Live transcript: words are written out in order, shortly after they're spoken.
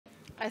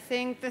I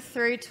think the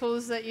three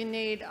tools that you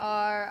need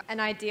are an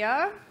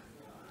idea,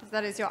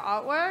 that is your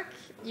artwork.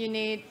 You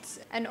need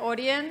an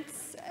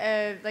audience,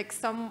 like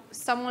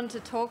someone to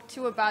talk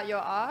to about your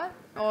art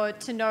or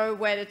to know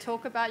where to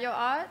talk about your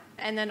art,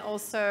 and then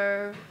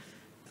also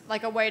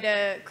like a way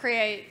to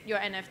create your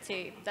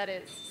NFT, that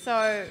is.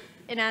 So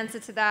in answer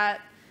to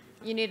that,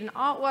 you need an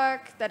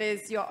artwork that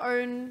is your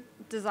own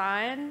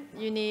design.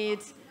 You need,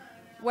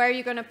 where are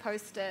you going to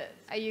post it?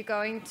 Are you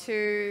going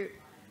to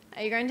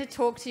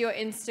talk to your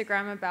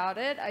Instagram about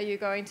it? Are you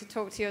going to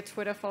talk to your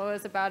Twitter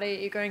followers about it?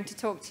 Are you going to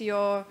talk to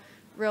your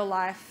real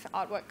life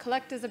artwork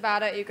collectors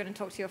about it? Are you going to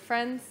talk to your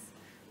friends?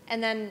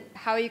 And then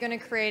how are you going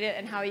to create it,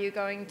 and how are you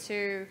going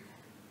to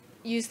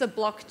use the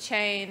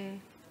blockchain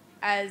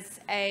as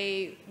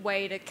a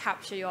way to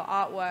capture your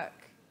artwork?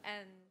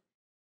 And